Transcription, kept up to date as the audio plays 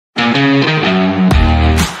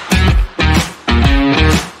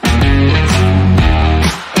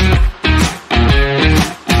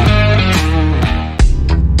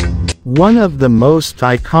One of the most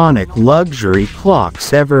iconic luxury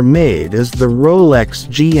clocks ever made is the Rolex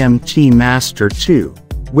GMT Master II,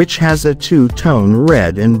 which has a two-tone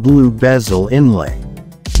red and blue bezel inlay.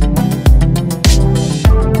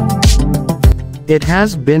 It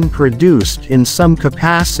has been produced in some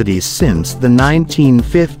capacity since the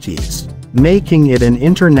 1950s, making it an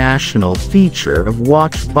international feature of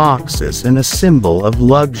watch boxes and a symbol of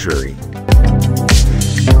luxury.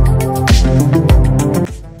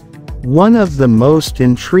 One of the most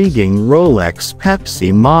intriguing Rolex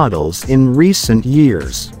Pepsi models in recent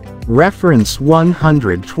years, reference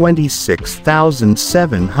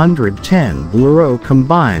 126,710 Bluro,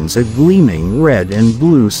 combines a gleaming red and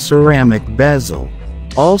blue ceramic bezel,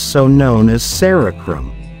 also known as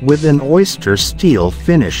Cerachrom, with an oyster steel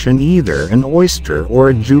finish and either an oyster or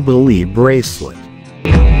a jubilee bracelet.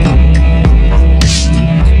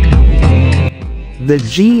 The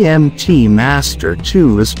GMT Master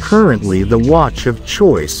II is currently the watch of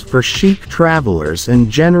choice for chic travelers and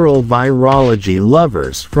general virology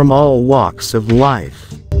lovers from all walks of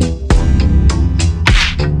life.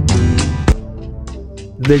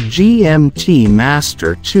 The GMT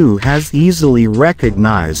Master II has easily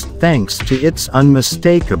recognized thanks to its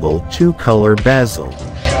unmistakable two-color bezel.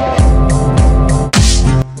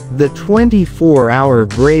 The 24-hour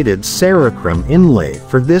braided Cerachrom inlay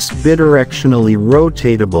for this bidirectionally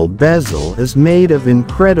rotatable bezel is made of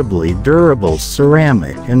incredibly durable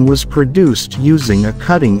ceramic and was produced using a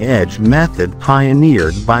cutting-edge method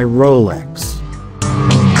pioneered by Rolex.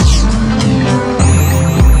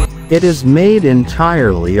 It is made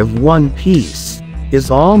entirely of one piece,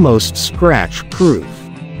 is almost scratch-proof,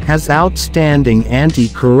 has outstanding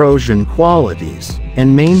anti-corrosion qualities,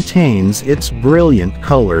 and maintains its brilliant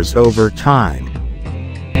colors over time.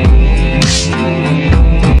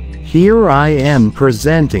 Here I am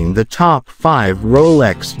presenting the top 5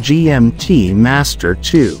 Rolex GMT Master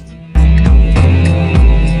II.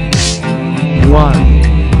 1.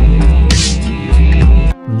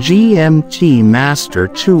 GMT Master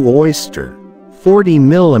II Oyster,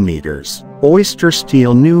 40mm, Oyster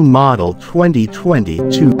Steel, new model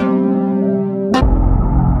 2022.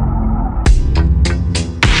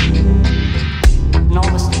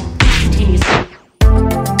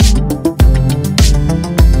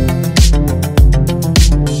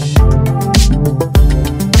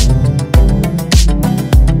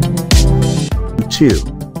 2.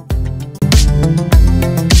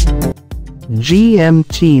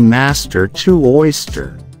 GMT Master II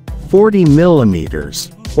Oyster,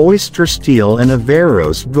 40mm, Oyster Steel and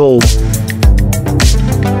Averos Gold.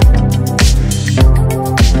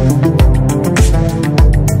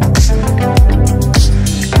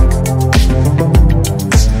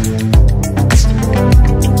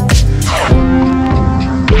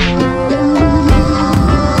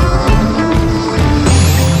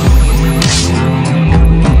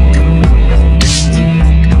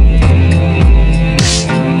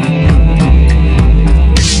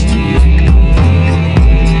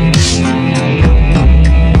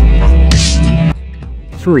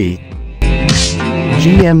 3.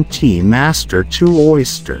 GMT Master II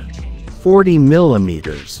Oyster,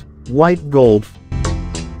 40mm, white gold.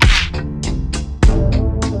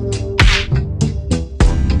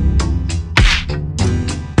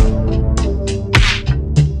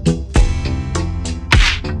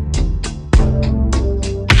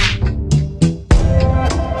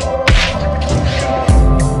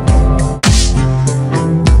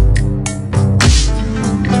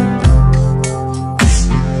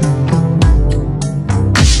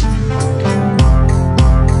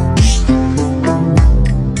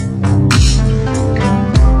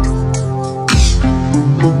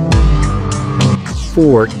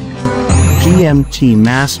 4. GMT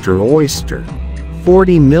Master Oyster,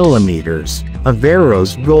 40mm,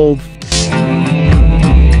 Averos Gold.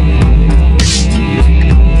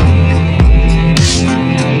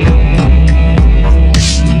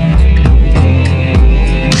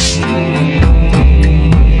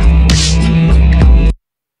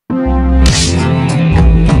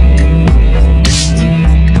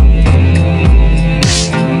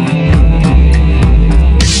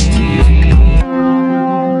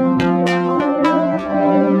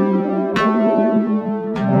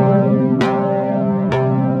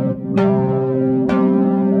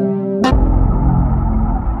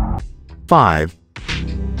 5.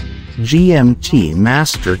 GMT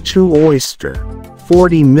Master II Oyster,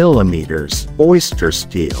 40mm, Oyster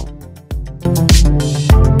Steel.